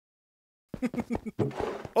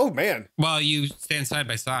Oh, man. Well, you stand side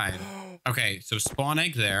by side. Okay, so spawn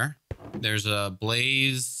egg there. There's a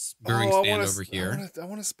blaze brewing stand over here. I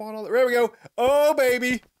want to spawn all. There we go. Oh,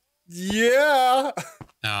 baby. Yeah.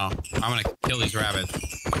 Oh, I'm going to kill these rabbits.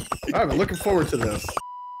 I've been looking forward to this.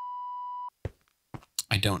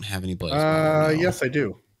 I don't have any blaze. Yes, I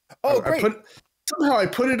do. Oh, great. Somehow I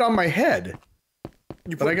put it on my head.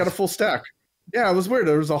 But I got a full stack. Yeah, it was weird.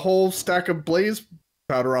 There was a whole stack of blaze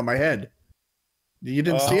powder on my head. You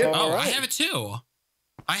didn't see it? Oh, right. I have it too.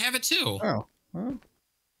 I have it too. Oh. Well.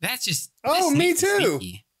 That's just. Oh, me too.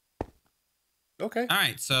 Sneaky. Okay. All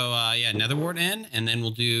right. So, yeah, nether wart in, and then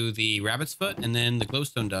we'll do the rabbit's foot and then the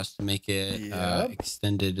glowstone dust to make it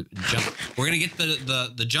extended jump. We're going to get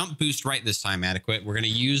the jump boost right this time, Adequate. We're going to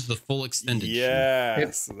use the full extended.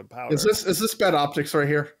 Yes. The powder. Is this bad optics right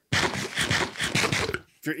here?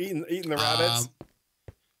 If you're eating the rabbits.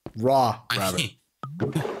 Raw rabbit.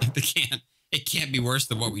 It can't be worse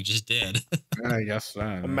than what we just did. I guess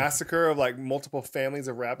a massacre of like multiple families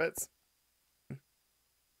of rabbits.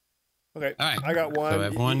 Okay, all right. I got one. So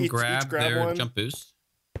everyone grab their one. jump boost.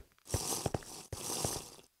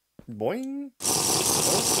 Boing.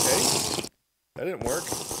 Okay. That didn't work.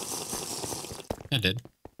 It did.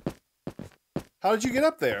 How did you get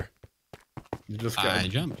up there? You just I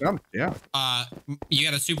jumped. Yeah. You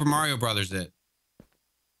got a Super Mario Brothers it.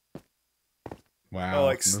 Wow. Oh,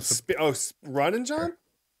 like run and jump?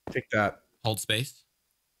 Take that. Hold space.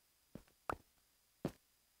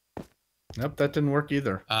 Nope, that didn't work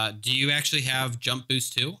either. Do you actually have jump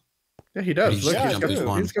boost too? Yeah, he does. Look,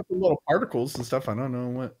 he's got the little particles and stuff. I don't know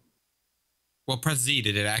what. Well, press Z.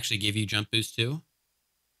 Did it actually give you jump boost too?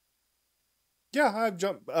 Yeah, I have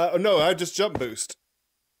jump. No, I just jump boost.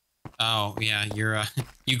 Oh yeah, you're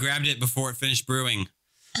you grabbed it before it finished brewing.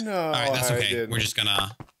 No, all right, that's okay. Didn't. We're just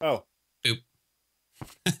gonna. Oh. Boop.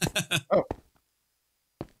 Oh.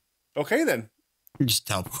 Okay then. Just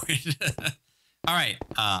teleport. All right.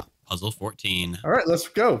 Puzzle 14. All right, let's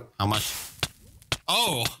go. How much?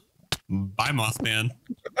 Oh, bye, Mothman.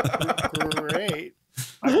 Great.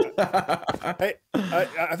 Hey,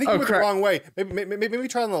 I think you went the wrong way. Maybe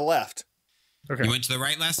try on the left. Okay. You went to the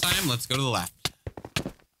right last time. Let's go to the left.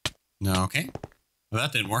 No, okay. Well,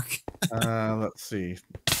 that didn't work. Let's see.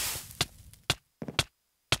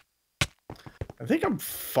 I think I'm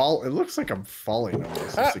fall. It looks like I'm falling on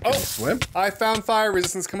this. Can you swim? I found fire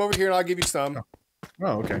resistance. Come over here and I'll give you some.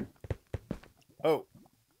 Oh, okay. Oh.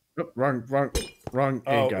 Oh, wrong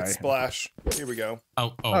guy. It's splash. Here we go.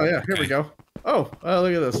 Oh yeah, okay. Here we go. Oh,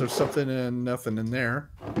 look at this. There's something and nothing in there.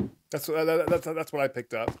 That's what I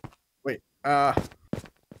picked up. Wait.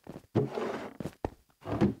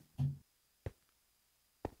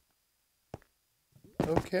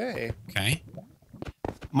 Okay. Okay.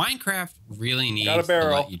 Minecraft really needs to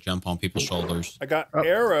let you jump on people's shoulders. I got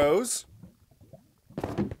arrows.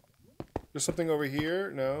 There's something over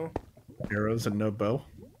here. No. Arrows and no bow.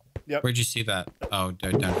 Yep. Where'd you see that? Oh,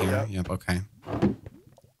 down here. Yep. Okay. Oh,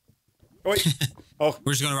 wait. Oh,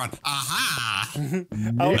 we're just gonna run. Aha!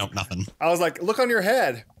 Nope, nothing. I was like, look on your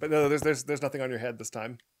head, but no, there's nothing on your head this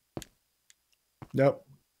time. Nope.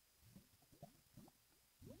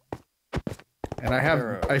 And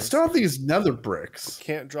I still have these nether bricks.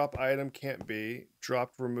 Can't drop item, can't be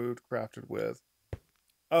dropped, removed, crafted with.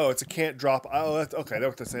 Oh, it's a can't drop. Oh, that's okay. That's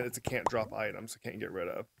what they said. It's a can't drop item, so can't get rid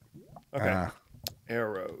of. Okay.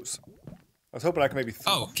 Arrows. I was hoping I could maybe.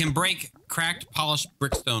 Can break cracked, polished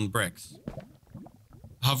brickstone bricks.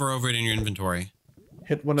 Hover over it in your inventory.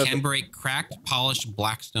 Hit one of Can break cracked, polished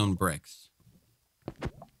blackstone bricks.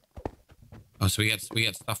 Oh, so we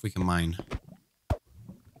got stuff we can mine.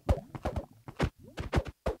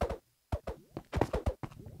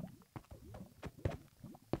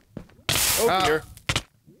 Oh dear.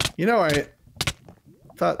 You know, I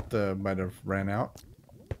thought the might have ran out.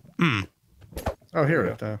 Hmm. Oh, here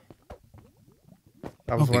it. I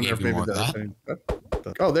was wondering if maybe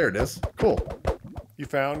oh, there it is. Cool. You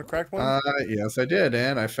found a cracked one? Yes, I did,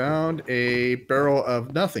 and I found a barrel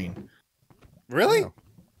of nothing. Really? Oh.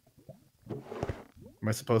 Am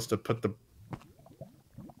I supposed to put the?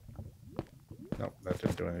 No, that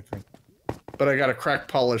didn't do anything. But I got a cracked,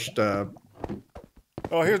 polished. Oh,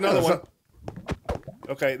 here's another one.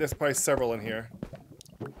 Okay, there's probably several in here.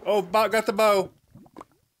 Oh, got the bow.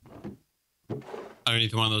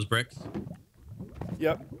 Underneath one of those bricks?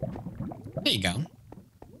 Yep. There you go.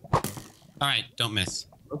 All right, don't miss.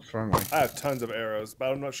 What's wrong with? I have tons of arrows, but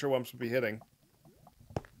I'm not sure what I'm supposed to be hitting.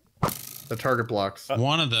 The target blocks.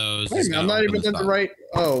 One of those. Wait, I'm not even in the right.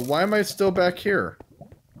 Oh, why am I still back here?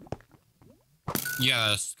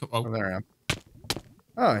 Yes. Oh, there I am.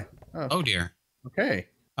 Oh. Oh dear. Okay.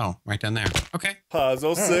 Oh, right down there. Okay.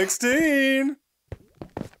 Puzzle 16.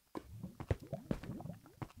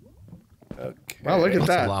 Okay. Wow, look at Lots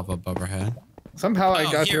that. of lava above our head. Somehow I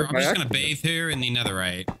got here. here. I'm just gonna bathe here in the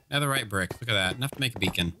netherite. Netherite bricks. Look at that. Enough to make a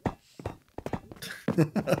beacon.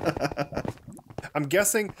 I'm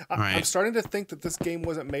guessing. Right. I'm starting to think that this game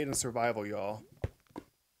wasn't made in survival, y'all.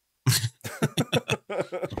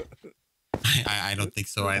 I don't think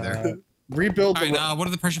so either. Rebuild the. All right, what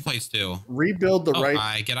do the pressure plates do? Rebuild the right.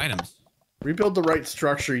 I get items. Rebuild the right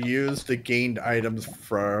structure. Use the gained items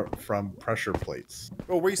from pressure plates.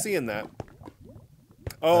 Oh, where are you seeing that?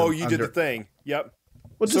 Oh, you did under- the thing. Yep.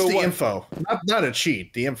 Well, just So the what- info, not a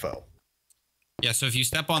cheat. The info. Yeah, so if you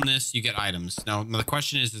step on this, you get items. Now, the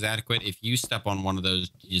question is adequate? If you step on one of those,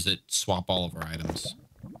 does it swap all of our items?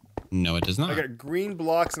 No, it does not. I got green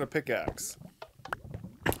blocks and a pickaxe.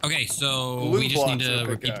 Okay, so Blue we just need blocks and to a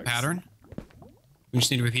repeat the pickaxe. pattern. We just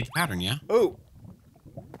need to repeat the pattern, yeah? Oh,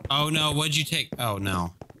 Oh, no, what'd you take? Oh,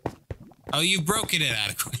 no. Oh, you've broken it,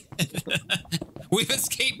 adequate. We've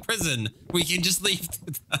escaped prison. We can just leave.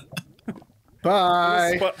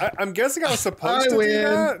 Bye. I'm guessing I was supposed to do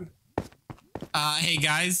win. that. Hey,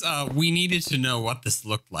 guys, we needed to know what this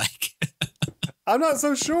looked like. I'm not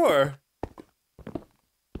so sure.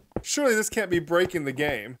 Surely this can't be breaking the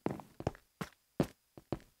game.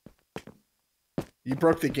 You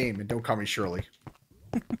broke the game, and don't call me Shirley.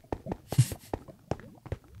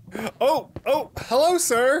 Oh, hello,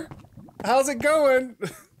 sir. How's it going?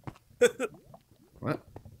 What?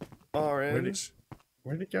 Orange.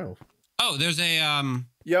 Where'd it go? Oh, there's a,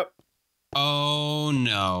 Yep. oh,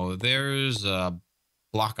 no. There's a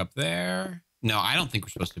block up there. No, I don't think we're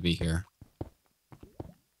supposed to be here.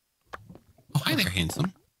 Oh, hi there,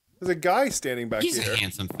 handsome. There's a guy standing back He's here. a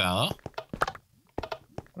handsome fellow.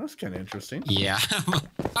 That's kind of interesting. Yeah,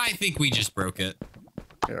 I think we just broke it.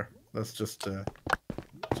 Here, let's just.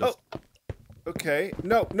 Oh. Okay.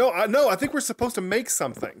 No. I think we're supposed to make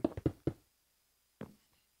something.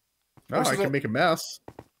 Oh, I can make a mess.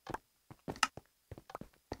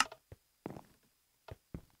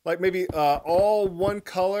 Like maybe all one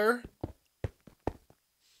color.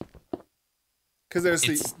 Because there's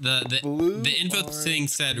It's the blue, the info orange, thing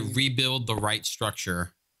said green. rebuild the right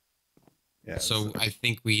structure. Yeah. So I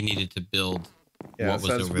think we needed to build yeah, what it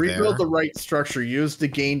was says over rebuild there. the right structure. Use the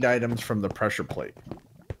gained items from the pressure plate.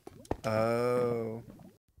 Oh.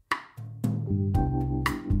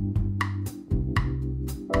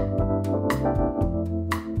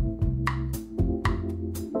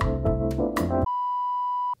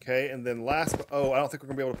 Okay, and then last. Oh, I don't think we're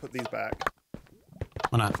gonna be able to put these back.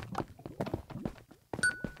 Why not?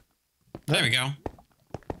 There we go.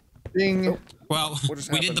 Bing. Oh. Well, What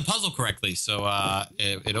just we did happened? the puzzle correctly, so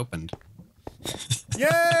it opened. Yay!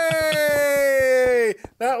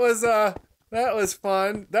 That was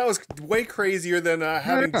fun. That was way crazier than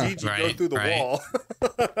having Yeah. Gigi go Right, through the right. wall.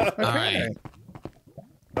 All right.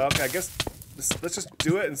 Okay, I guess let's just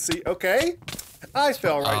do it and see. Okay, I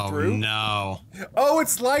fell right Oh through. no! Oh,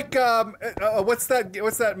 it's like what's that?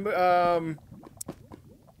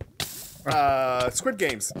 Squid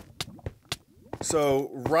Games. So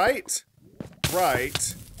right.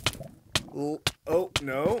 Oh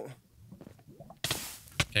no.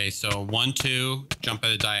 Okay, so 1, 2, jump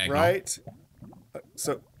at a diagonal. Right.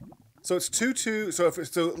 So it's 2, 2. So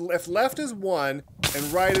if left is 1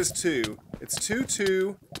 and right is 2, it's 2,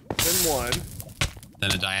 2, then 1.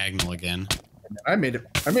 Then a diagonal again. I made it.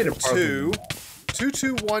 2, 2,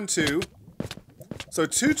 2, 1, 2. So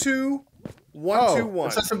 2, 2, 1, 2,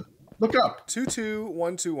 1. Look up. 2, 2,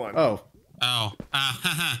 1, 2, 1. Oh. Oh.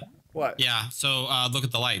 Haha. What? Yeah. So look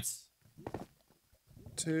at the lights.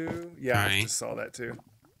 2. Yeah, I Right. just saw that too.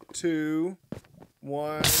 2,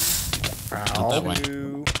 1, Not that way.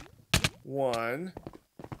 2, 1.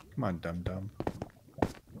 Come on, dum dum.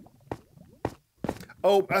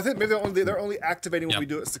 Oh, I think maybe they're only activating when Yep. we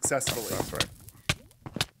do it successfully. That's right.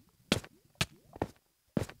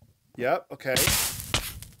 Yep. Okay.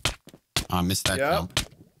 Oh, I missed that Yep. jump.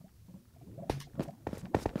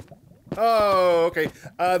 Oh, okay.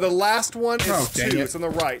 The last one is Oh, dang 2. it. It's on the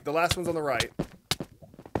right. The last one's on the right.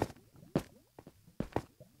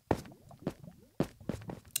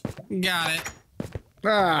 Got it.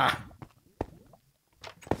 Ah.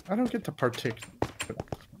 I don't get to partake.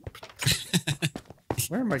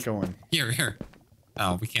 Where am I going? Here.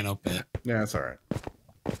 Oh, we can't open it. Yeah, that's all right.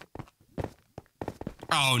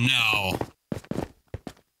 Oh no!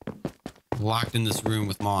 Locked in this room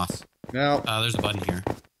with moss. Now, There's a button here.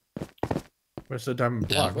 where's the diamond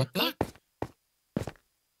block? What block?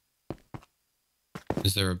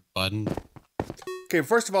 Is there a button? Okay.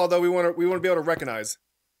 First of all, though, we want to be able to recognize.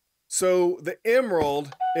 So the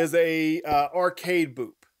emerald is a arcade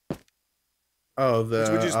boop. Oh, Which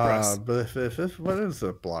would you just press? What is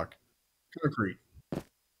the block? Concrete.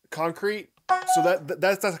 Concrete. So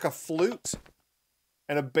that's like a flute,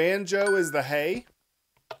 and a banjo is the hay.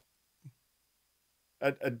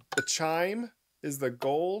 A chime is the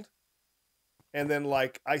gold, and then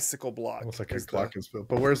like icicle block. Looks like a clock is built.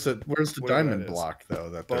 But where's the diamond block though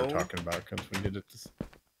that they're talking about? Because we did it.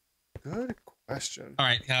 Good question. All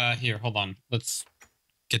right, here, hold on. Let's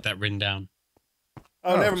get that written down.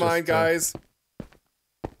 Oh, never mind, guys.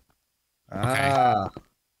 Ah.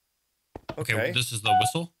 Okay. Well, this is the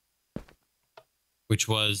whistle, which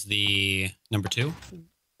was the number 2.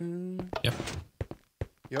 Yep.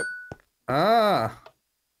 Yep. Ah.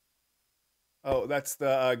 Oh, that's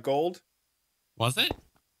the gold. Was it?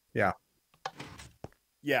 Yeah.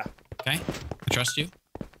 Yeah. Okay. I trust you.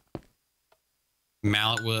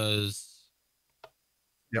 Mallet was.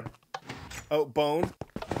 Yep. Oh, bone.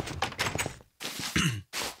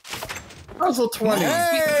 Puzzle 20.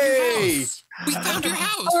 Hey! We found your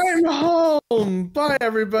house. I'm home. Bye,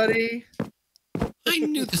 everybody. I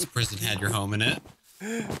knew this prison had your home in it.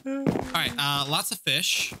 All right. Lots of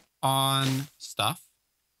fish on stuff.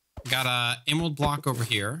 Got a emerald block over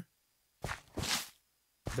here.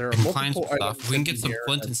 There are Compliance multiple stuff. We can get some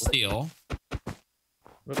flint and steel.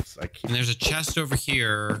 Whoops, I can't. And there's a chest over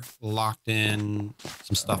here locked in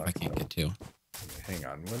some stuff I can't get to. Hang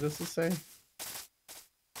on. What does it say?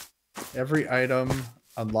 Every item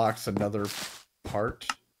unlocks another part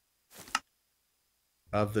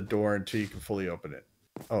of the door until you can fully open it.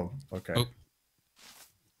 Oh, okay. Oh.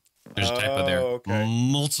 There's a typo there. Okay.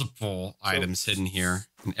 Multiple items hidden here,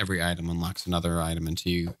 and every item unlocks another item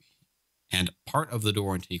and part of the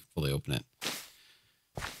door until you can fully open it.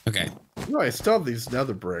 Okay. No, I still have these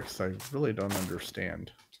nether bricks. I really don't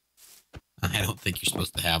understand. I don't think you're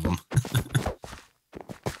supposed to have them.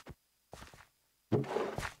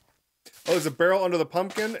 Oh, there's a barrel under the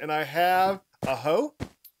pumpkin, and I have a hoe.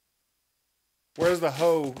 Where's the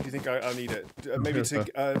hoe? Do you think I'll need it? Maybe to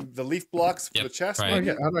the leaf blocks for the chest? Right.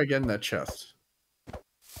 How do I get in that chest? I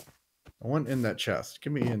want in that chest.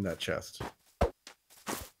 Give me in that chest.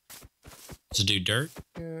 To do dirt?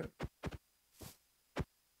 Yeah.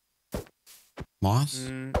 Moss?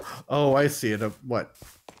 Oh, I see it. What?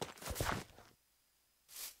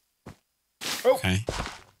 Oh. Okay.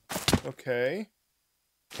 Okay.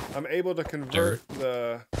 I'm able to convert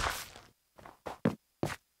the...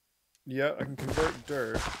 Yeah, I can convert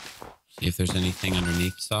dirt. See if there's anything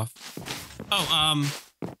underneath stuff.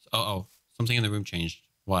 Oh, something in the room changed.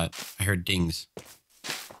 What? I heard dings.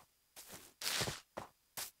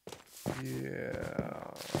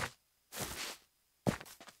 Yeah.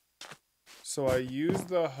 So I use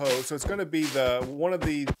the hoe. So it's going to be one of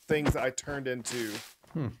the things that I turned into.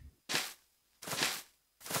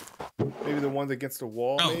 Maybe the ones against the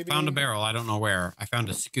wall. Oh, maybe? Found a barrel. I don't know where. I found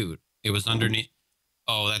a scoot. It was underneath.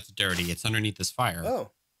 Oh, that's dirty. It's underneath this fire.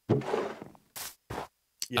 Oh.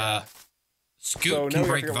 Yeah. Scoot can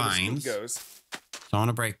break vines. So I want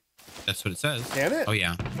to break. That's what it says. Can it? Oh,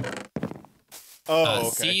 yeah. Oh,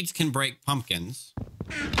 okay. Seeds can break pumpkins.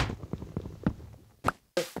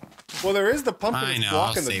 Well, there is the pumpkin that's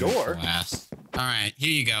blocking the door. All right, here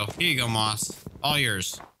you go. Here you go, Moss. All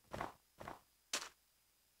yours.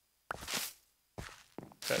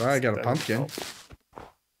 I got a pumpkin.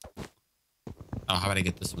 Oh, how about I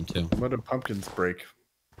get this one too? What do pumpkins break?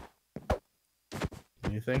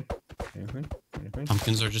 Anything?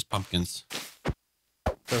 Pumpkins are just pumpkins.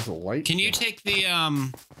 There's a light. Can you take the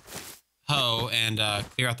hoe and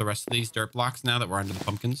clear out the rest of these dirt blocks now that we're under the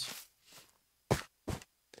pumpkins?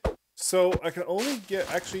 So I can only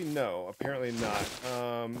get, actually no, apparently not.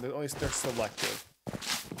 They're selective.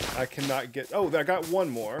 I cannot get, oh, I got one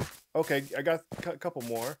more. Okay, I got a couple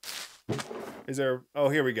more. Is there, oh,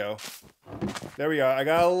 here we go. There we are. I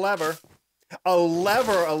got a lever. A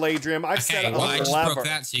lever, Alaydriem. I said a lever. I just broke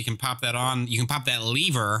that so you can pop that on. You can pop that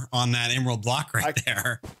lever on that emerald block right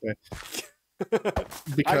there.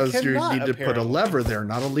 Because you need to put a lever there,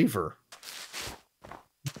 not a lever.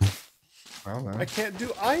 Well, I can't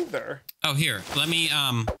do either. Oh, here. Let me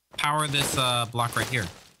power this block right here.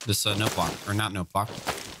 This note block. Or not note block.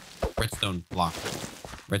 Redstone block.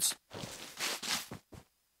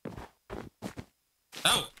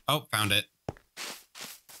 Oh, found it.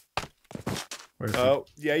 Oh,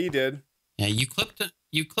 yeah, you did. Yeah, you clipped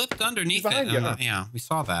underneath it. Yeah, we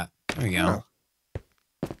saw that. There we go.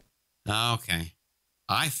 Oh. Okay.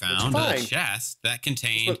 I found a chest that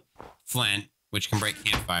contained flint, which can break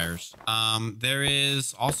campfires. There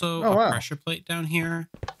is also a pressure plate down here.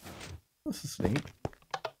 This is neat.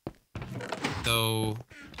 So,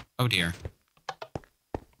 oh dear.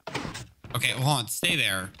 Okay, hold on. Stay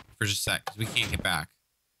there for just a sec, because we can't get back.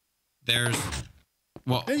 There's...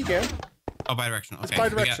 Well... Yeah, you can. Oh, bidirectional. Okay.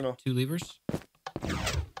 It's bidirectional. We got 2 levers.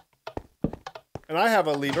 And I have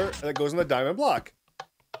a lever that goes in the diamond block.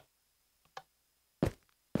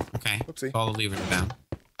 Okay. Oopsie. So all the levers are down.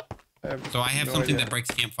 So I have something that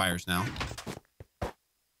breaks campfires now.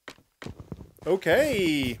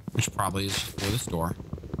 Okay. Which probably is for the store.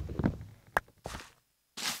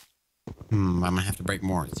 I'm gonna have to break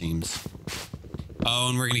more, it seems. Oh,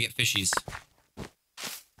 and we're gonna get fishies.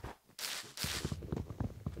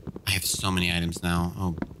 I have so many items now.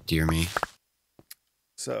 Oh, dear me.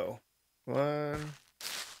 So, 1,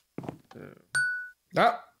 2.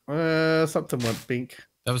 Something went pink.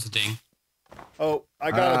 That was a ding. Oh,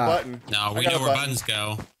 I got a button. No, we know where buttons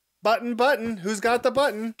go. Button. Who's got the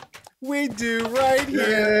button? We do right here.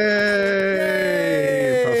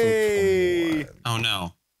 Yay! Oh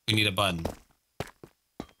no, we need a button.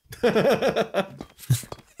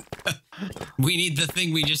 We need the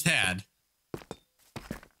thing we just had.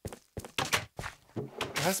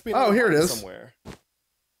 It has to be here it is. Somewhere.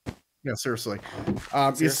 Yeah, seriously.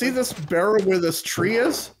 You see this barrel where this tree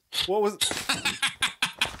is? What was...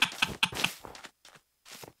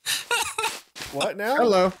 What now?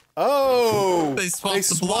 Hello. Oh! They swapped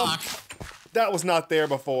the block. That was not there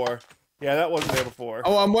before. Yeah, that wasn't there before.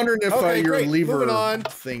 Oh, I'm wondering if your great. lever Moving on.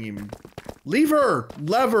 thingy... Lever!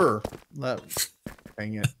 Lever!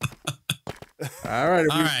 Dang it. All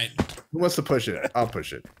right. Who wants to push it? I'll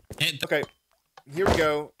push it. Okay. Here we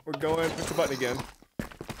go. We're going. Push the button again.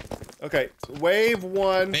 Okay. Wave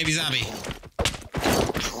 1. Baby zombie.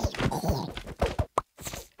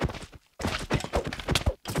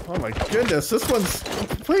 Oh my goodness, this one's...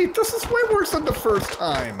 Wait, this is way worse than the first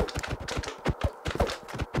time.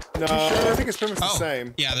 No, I think it's pretty much the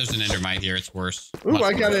same. Yeah, there's an endermite here. It's worse. Ooh,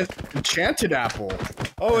 I got an enchanted apple.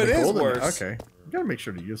 Oh, it is golden... worse. Okay. You gotta make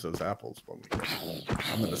sure to use those apples when we...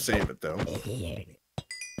 I'm gonna save it, though.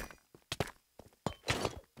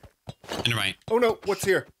 Endermite. Oh no, what's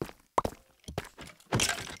here?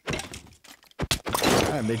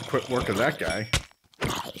 I made quick work of that guy.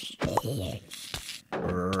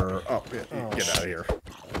 Get out of here.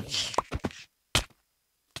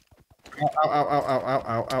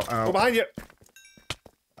 Ow. Go behind you.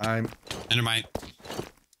 Endermite.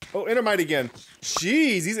 Oh, endermite again.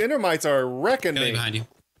 Jeez, these endermites are wrecking me. Behind you.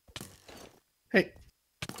 Hey.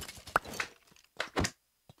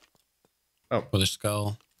 Oh, with a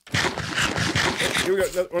skull. Here we go.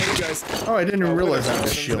 One of you guys. Oh, I didn't even realize I had a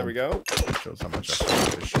There shield. we go. Shows how much I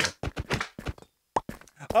have this shield.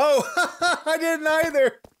 Oh, I didn't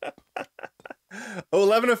either. Oh,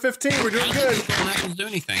 11 of 15. We're doing good. Golden apples do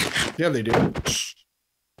anything. Yeah, they do.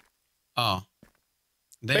 Oh.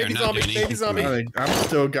 They Baby are not zombie, doing baby anything. zombie. I've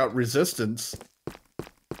still got resistance.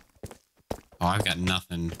 Oh, I've got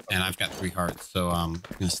nothing, and I've got 3 hearts, so I'm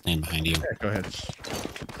gonna stand behind you. Yeah, go ahead.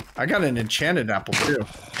 I got an enchanted apple too. I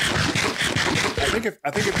think if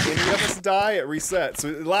any of us die, it resets.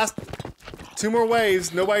 So the last 2 more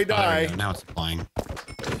waves, nobody die. Now it's applying.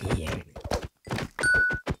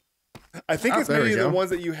 I think it's maybe go. the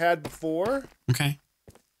ones that you had before. Okay.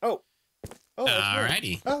 Oh.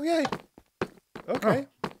 Alrighty. Oh, yay. Okay.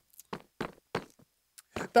 Oh.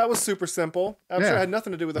 That was super simple. I'm sure it had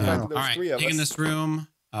nothing to do with the fact that there was 3 of us. Taking this room.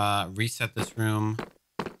 Reset this room.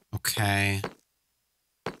 Okay.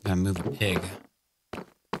 Gotta move a pig.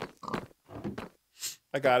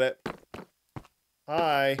 I got it.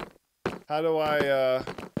 Hi. How do I,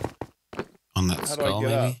 On that skull,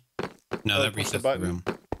 maybe? No, that resets the room.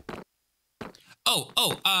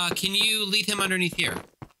 Can you lead him underneath here?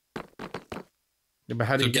 Yeah, but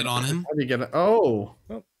how do you get on him? How do you get it? Oh.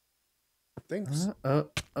 Thanks.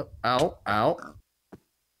 Ow.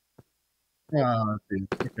 Oh,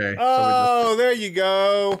 okay. Oh, there you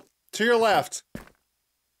go. To your left.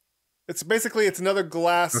 It's basically, it's another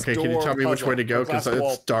glass door. Okay, can you tell me which way to go? Because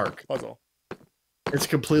it's dark. Puzzle. It's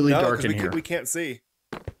completely dark in here. We can't see.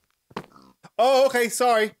 Oh, okay.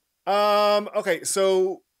 Sorry. Okay.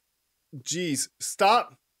 So, geez,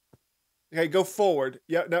 stop. Okay, go forward.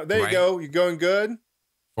 Yeah. No, there you go. You're going good.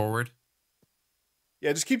 Forward.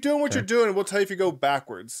 Yeah, just keep doing what you're doing, and we'll tell you if you go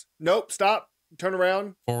backwards. Nope. Stop. Turn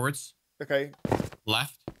around. Forwards. Okay.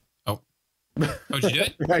 Left. Oh. Oh, did you do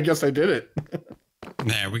it? I guess I did it.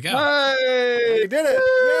 There we go. Hey! You did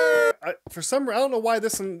it. Yay! For some reason, I don't know why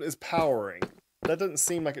this one is powering. That doesn't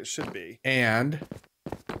seem like it should be. And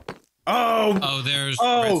there's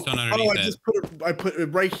redstone underneath I put it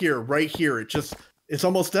right here. It's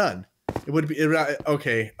almost done. It would be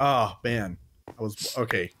okay. Oh man, I was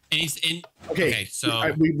okay. And okay.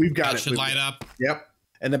 So we've got that it. Should light up. Yep.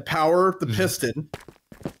 And then power the piston.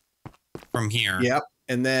 from here. Yep.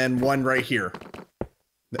 And then one right here.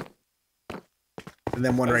 And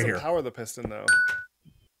then one right here. Power the piston though.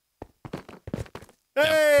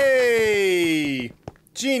 Hey!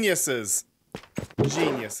 Geniuses.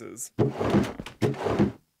 Geniuses.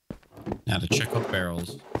 Now to check out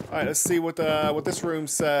barrels. All right, let's see what this room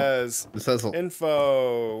says. It says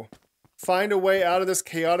info. Find a way out of this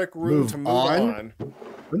chaotic room to move on.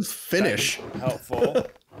 Let's finish. Helpful.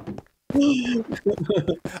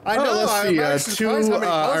 I know. Let's see. 2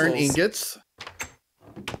 iron ingots.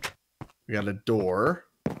 We got a door.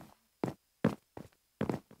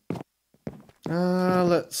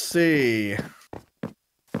 Let's see.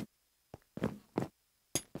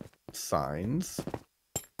 Signs.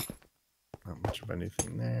 Not much of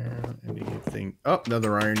anything there. Anything? Oh,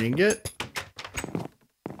 another iron ingot.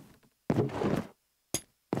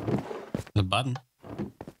 The button.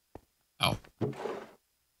 Oh.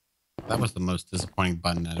 That was the most disappointing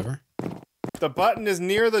button ever. The button is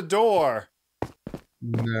near the door.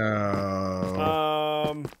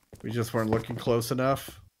 No. We just weren't looking close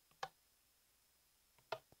enough.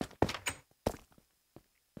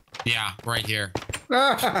 Yeah, right here.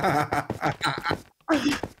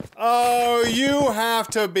 Oh, you have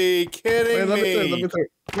to be kidding me. Let me through.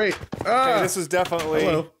 Wait. Okay, this was definitely...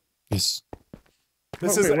 Hello. Yes.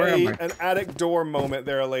 This is an attic door moment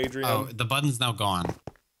there, Alaydriem. Oh, the button's now gone.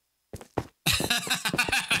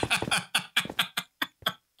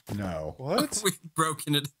 No. What? We've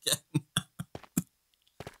broken it again.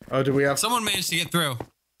 Oh, do we have... Someone managed to get through.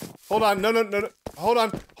 Hold on. No. Hold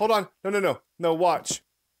on. No, watch.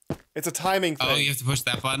 It's a timing thing. Oh, you have to push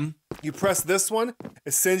that button? You press this one,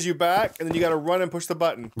 it sends you back, and then you got to run and push the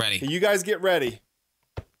button. Ready. Okay, you guys get ready.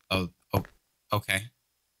 Oh, okay.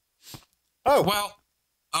 Oh. Well,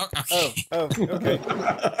 okay. Oh, okay.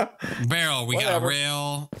 Barrel, we got a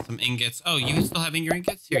rail, some ingots. Oh, you still have your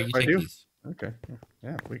ingots? Here, you take these. Okay.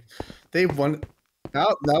 Yeah, they won.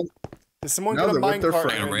 Now. Did someone get a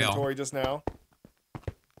minecart in inventory just now?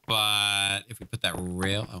 But if we put that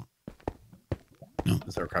rail... Oh. No.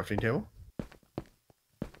 Is there a crafting table?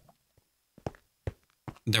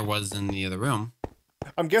 There was in the other room.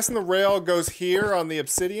 I'm guessing the rail goes here on the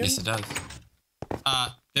obsidian? Yes, it does.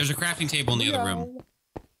 There's a crafting table in the other room.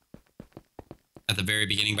 At the very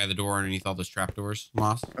beginning by the door underneath all those trapdoors,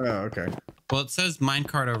 Moss. Oh, okay. Well, it says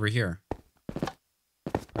minecart over here.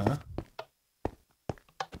 Huh?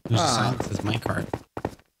 There's a sign that says minecart.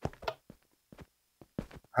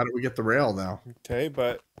 How do we get the rail now? Okay,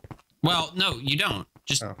 but... Well, no, you don't.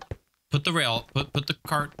 Just put the rail, put the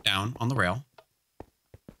cart down on the rail.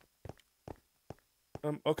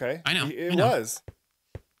 Okay. I know. It was.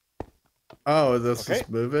 Oh, let's just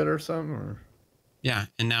move it or something? Or? Yeah,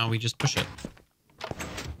 and now we just push it.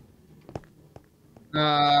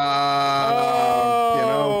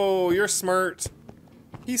 Oh, you're smart.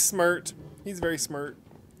 He's smart. He's very smart.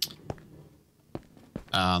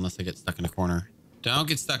 Unless I get stuck in a corner. Don't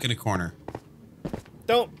get stuck in a corner.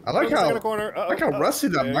 Don't. I like how rusty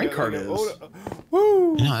that minecart is.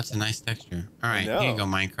 Woo! No, that's a nice texture. All right, here you go,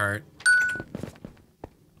 minecart.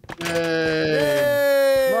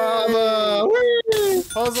 Yay! Mama! Whee!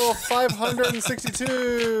 Puzzle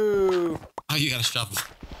 562. Oh, you got a shovel.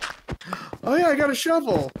 Oh yeah, I got a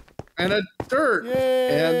shovel and a dirt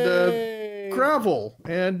and a gravel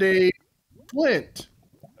and a flint.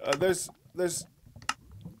 There's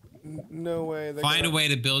no way. Find a way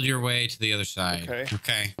to build your way to the other side.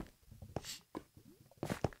 Okay.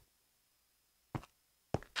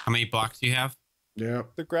 How many blocks do you have? Yeah.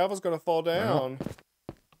 The gravel's gonna fall down.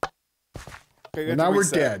 Okay, well, now we're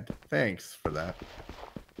dead. Thanks for that.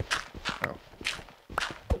 Oh.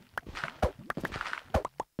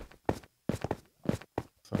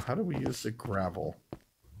 So how do we use the gravel?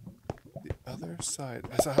 The other side.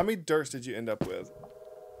 So how many dirts did you end up with?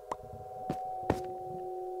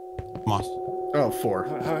 Moss. Oh, 4.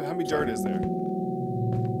 How many dirt is there?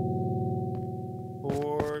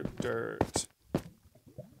 4 dirt.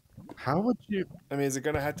 How would you... I mean, is it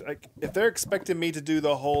gonna have to, like, if they're expecting me to do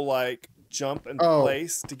the whole, like, jump and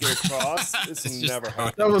place to get across, this will never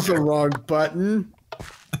happen. That was the wrong button.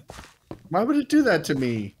 Why would it do that to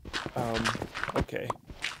me? Okay.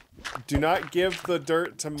 Do not give the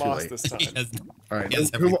dirt to Moss this time. All right. He has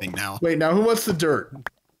everything now. Wait, now who wants the dirt?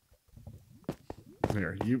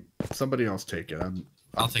 Here, somebody else take it.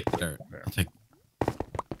 I'll take the dirt. There. I'll take.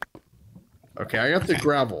 Okay, I got the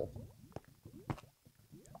gravel.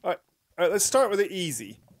 All right, let's start with it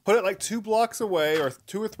easy. Put it like 2 blocks away, or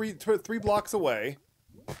 2 or 3 blocks away.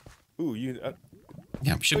 Ooh, you.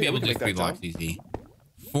 Yeah, we should be able to do 3 blocks easy.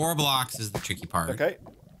 4 blocks is the tricky part. Okay,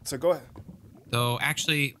 so go ahead. So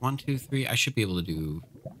actually, 1, 2, 3. I should be able to do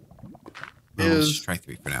let's just try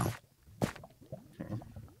 3 for now.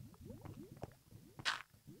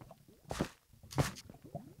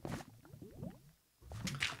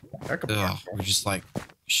 Ugh, we're just like,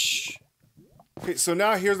 shh. Okay, so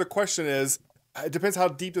now here's the question is, it depends how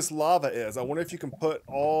deep this lava is. I wonder if you can put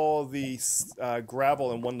all the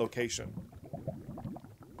gravel in one location.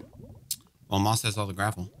 Well, Moss has all the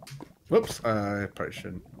gravel. Whoops, I probably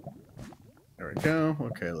shouldn't. There we go.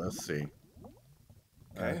 Okay, let's see.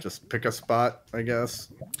 Okay. Just pick a spot, I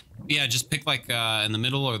guess. Yeah, just pick like in the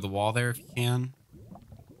middle or the wall there if you can.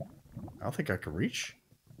 I don't think I can reach.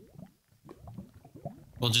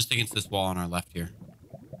 Well, just against this wall on our left here.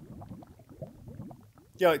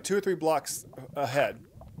 Yeah, like 2 or 3 blocks ahead.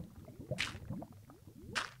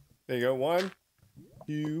 There you go. 1,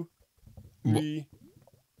 2, 3.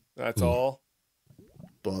 That's all.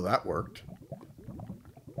 Well, that worked.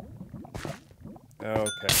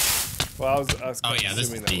 Okay. Well, I was oh yeah,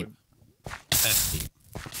 this is deep. That's deep.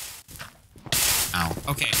 Ow.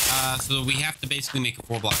 Okay. So we have to basically make a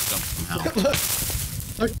 4-block jump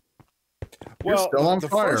somehow. Well, still on the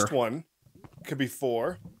fire. first one could be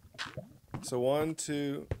 4. So 1,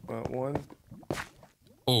 2, 1.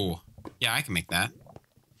 Oh, yeah, I can make that.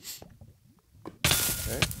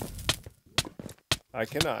 Okay. I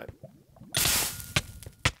cannot.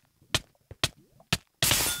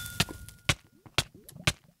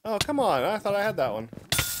 Oh, come on. I thought I had that one.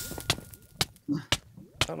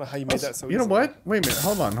 I don't know how you made that so easy. You know what? Wait a minute.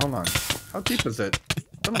 Hold on. How deep is it? I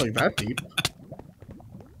don't think that deep.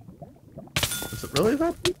 Is it really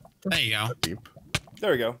that deep? There you go. That deep.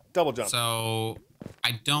 There we go. Double jump. So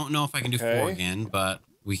I don't know if I can do 4 again, but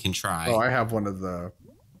we can try. Oh, I have one of the...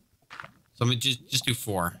 So I'm gonna just do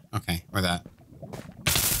 4. Okay, or that.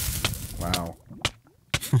 Wow.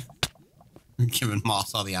 I'm giving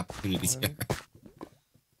Moss all the opportunities here.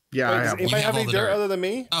 Yeah, Wait, I does have anybody have all any the dirt dirt. other than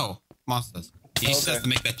me? Oh, Moss does. He just has to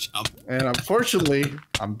make that jump. And unfortunately,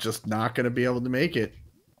 I'm just not going to be able to make it.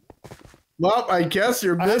 Well, I guess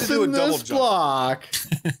you're missing this block.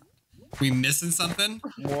 We missing something?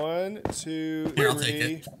 1, 2, Here, I'll 3. take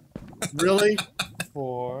it. Really?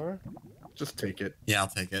 4. Just take it. Yeah, I'll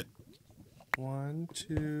take it. 1,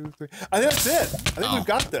 2, 3. I think that's it. I think we've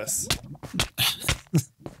got this.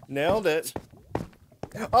 Nailed it.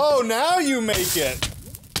 Oh, now you make it.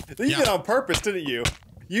 You did it on purpose, didn't you?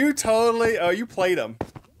 You totally. Oh, you played him.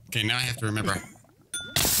 Okay, now I have to remember.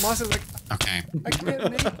 Moss is like, Okay. I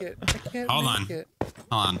can't make it. I can't make it.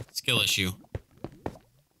 Hold on. Skill issue.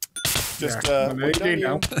 Just wait on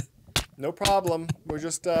you. No problem. We're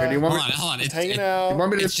just Here, do you want hold on. It's hanging out. You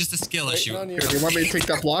want me to, It's just a skill issue. Here, do you want me to take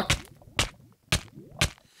that block?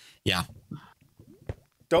 Yeah.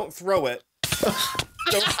 Don't throw it.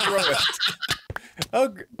 Don't throw it.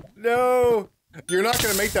 Oh no! You're not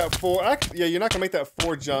gonna make that 4. Actually, yeah, you're not gonna make that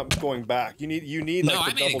 4 jump going back. You need No, like I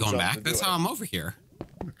the made it double going jump back. to do That's it. how I'm over here.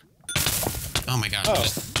 Oh my gosh, I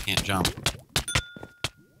just can't jump.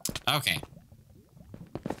 Okay.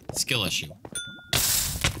 Skill issue.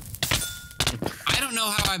 I don't know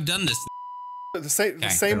how I've done this. The same, Okay, the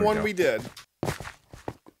same there we one go. we did.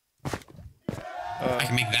 I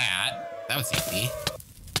can make that. That was easy.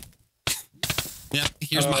 Yep,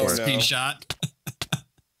 here's my no. screenshot.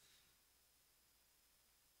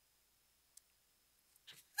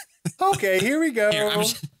 Okay, here we go. Here, I'm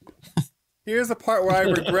just, Here's the part where I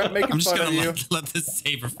regret making I'm just fun of gonna you. let this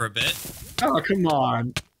savor for a bit. Oh, come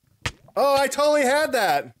on. Oh, I totally had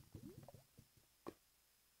that.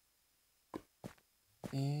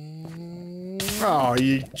 Oh,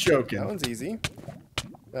 you joking. That one's easy.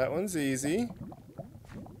 That one's easy.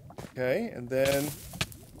 Okay, and then...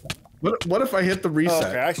 What if I hit the reset? Oh,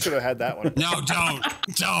 okay, I should have had that one. No, don't.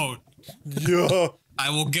 Yeah. I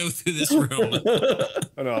will go through this room.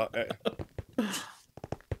 Oh, no.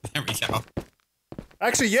 There we go.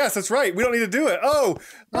 Actually, yes, that's right. We don't need to do it. Oh,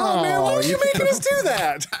 man, why are you making us do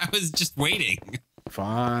that? I was just waiting.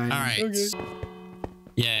 Fine. All right. Okay.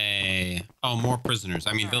 Yay. Oh, more prisoners.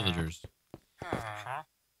 I mean, villagers.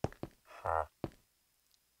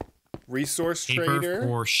 Resource Paper trader.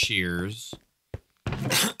 for shears.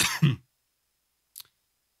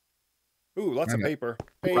 Ooh, lots of paper.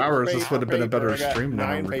 2 hours, this would have been a better I got stream than 9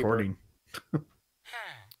 I'm paper. recording.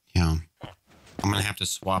 Yeah. I'm going to have to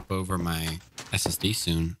swap over my SSD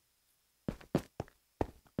soon.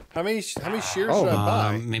 How many shears should Oh, I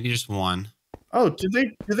buy? Maybe just 1. Oh, do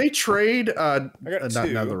they trade I got 2. not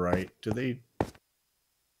netherite? Do they?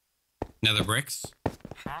 Nether bricks?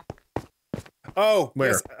 Oh,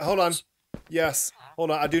 Where? yes. Hold on. Yes.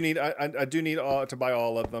 Hold on. I do need to buy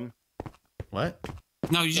all of them. What?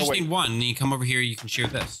 No, you just wait. need 1. And you come over here, you can shear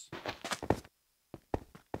this.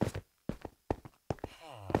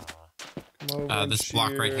 This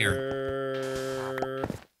block right here.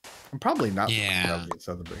 I'm probably not. Yeah.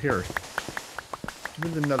 But here, give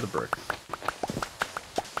me the nether brick.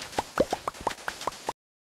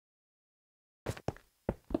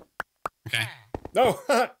 Okay. No.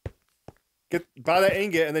 Buy that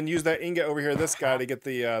ingot and then use that ingot over here. This guy to get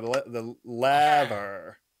the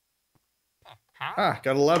lever. Ah,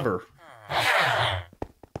 got a lever.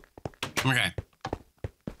 Okay.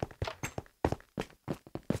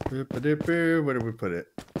 Where did we put it?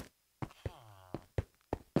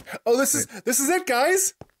 Oh, this is it,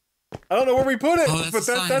 guys. I don't know where we put it, but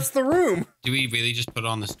that's the room. Do we really just put it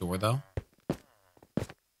on this door though?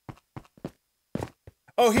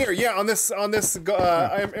 Oh, here, yeah, on this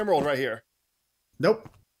emerald right here. Nope.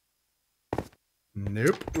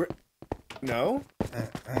 No.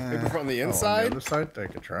 Maybe from the inside. On the other side, I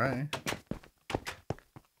could try.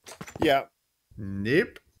 Yeah.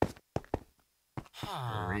 Nope.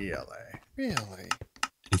 Really?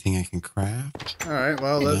 Anything I can craft? All right.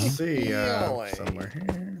 Well, let's see. Really? Somewhere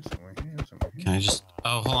here. Can I just?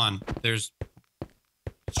 Oh, hold on. There's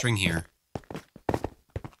string here.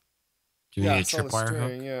 Do we need a tripwire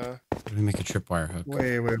hook? Yeah. Let me make a tripwire hook.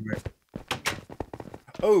 Wait.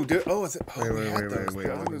 Oh, dude. Oh, is it? Oh, Wait, we had wait, those. wait,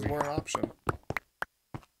 I think there's more an option.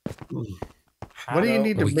 What do you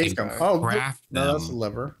need to We make can them? Oh, craft no, that's a them.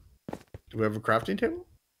 lever. Do we have a crafting table?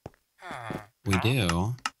 We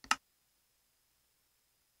do.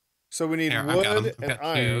 So we need Here, wood I've and got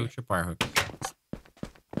iron. 2 tripwire hooks.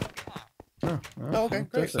 Oh, okay,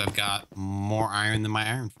 great. So I've got more iron than my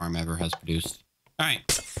iron farm ever has produced. All right,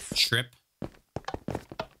 trip.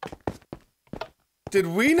 Did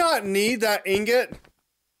we not need that ingot?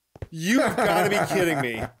 You've got to be kidding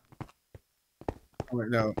me.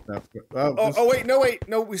 No. Oh, wait,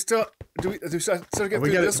 no, we still do. We still get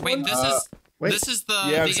through this Wait, one? this is the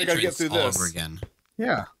yeah, the so I gotta get through all this over again.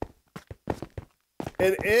 Yeah.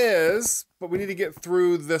 It is, but we need to get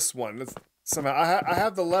through this one somehow. I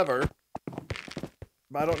have the lever,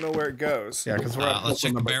 but I don't know where it goes. Yeah, because let's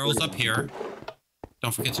check the barrels up here.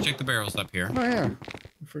 Don't forget to check the barrels up here. Oh yeah,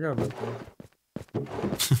 I forgot about that.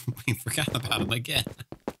 We forgot about them again.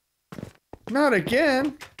 Not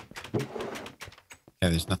again. Yeah,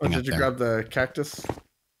 there's nothing up Did you there. grab the cactus?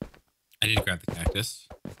 I did grab the cactus.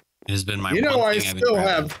 It has been my. You know, one I thing I've been still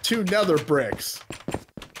grabbing. have 2 nether bricks.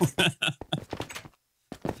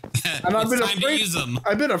 And It's time to use them.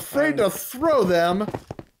 I've been afraid to throw them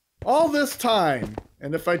all this time.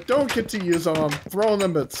 And if I don't get to use them, I'm throwing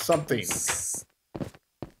them at something.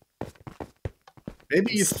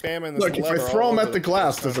 Maybe you spamming this. Look, if I throw them at the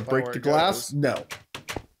glass, does it break the glass? No.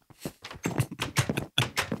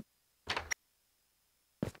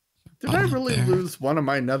 Did I really lose one of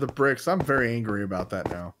my nether bricks? I'm very angry about that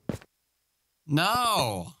now.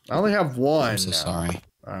 No. I only have 1. I'm so sorry.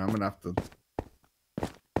 All right, I'm gonna have to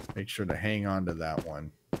make sure to hang on to that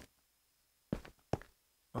one.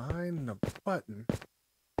 Find the button.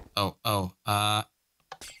 Oh,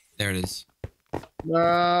 there it is. Hey!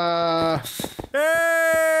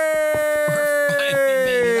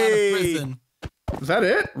 Prison. Is that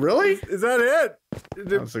it? Really? Is that it?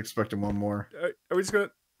 I was expecting one more. Are we just gonna?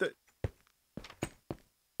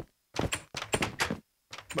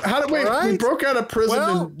 How did we broke out of prison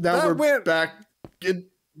and now we're back in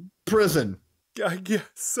prison? I guess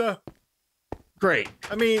so. Great.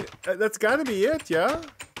 I mean, that's got to be it, yeah?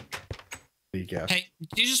 Hey,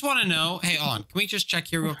 do you just want to know? Hey, hold on. Can we just check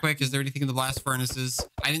here real quick? Is there anything in the blast furnaces?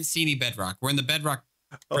 I didn't see any bedrock. We're in the bedrock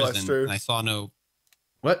prison. Oh, that's true. And I saw no.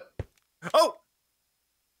 What? Oh!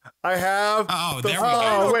 I have. Oh, there we go.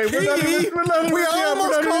 Oh, wait, we're not we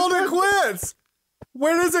almost called it quits.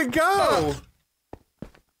 Where does it go?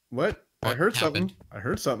 What? I heard something. I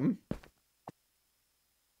heard something.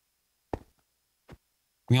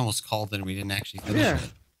 We almost called it and we didn't actually finish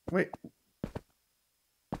it. Wait.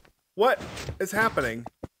 What is happening?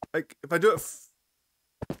 Like, if I do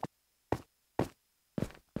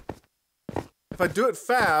it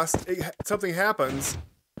fast, something happens.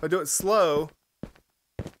 If I do it slow.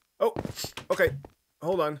 Oh, okay.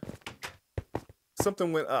 Hold on.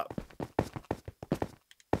 Something went up.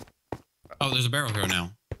 Oh, there's a barrel here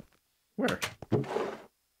now. Where?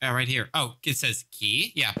 Yeah, right here. Oh, it says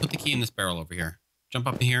key. Yeah, put the key in this barrel over here. Jump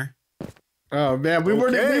up in here. Oh man, we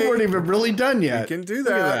weren't even really done yet. We can do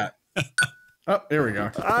that. Oh, there we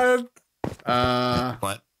go.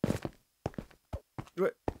 What?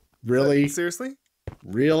 Really? Seriously?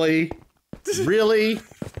 Really? Really?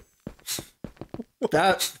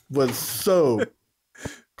 That was so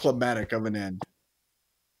climatic of an end.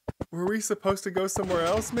 Were we supposed to go somewhere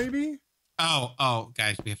else, maybe? Oh,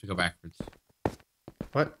 guys, we have to go backwards.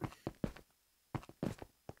 What?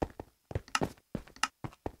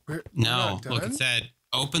 No, look, it said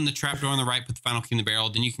open the trapdoor on the right, put the final key in the barrel.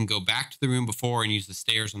 Then you can go back to the room before and use the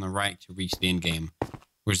stairs on the right to reach the end game.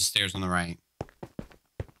 Where's the stairs on the right?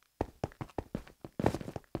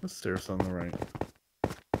 The stairs on the right.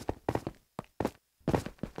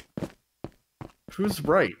 Who's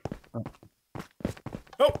right?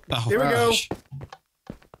 Oh, here we go.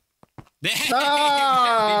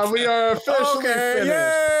 Ah, we are officially finished.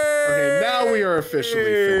 Yay! Okay, now we are officially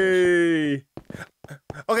finished.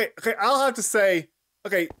 Okay, I'll have to say,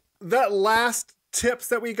 okay, that last tips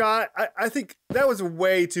that we got, I think that was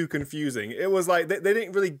way too confusing. It was like they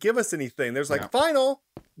didn't really give us anything. There's like final,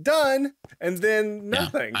 done, and then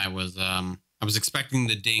nothing. Yeah, I was expecting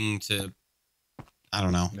the ding to. I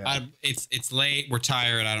don't know. Yeah. It's late. We're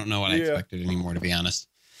tired. I don't know what I expected anymore, to be honest.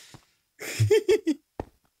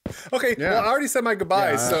 Okay, well, I already said my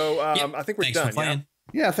goodbyes, so I think we're done.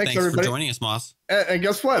 Yeah, thanks everybody for joining us, Moss. And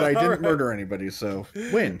guess what? I didn't murder anybody, so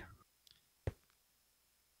win.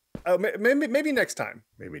 Maybe next time.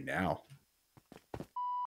 Maybe now.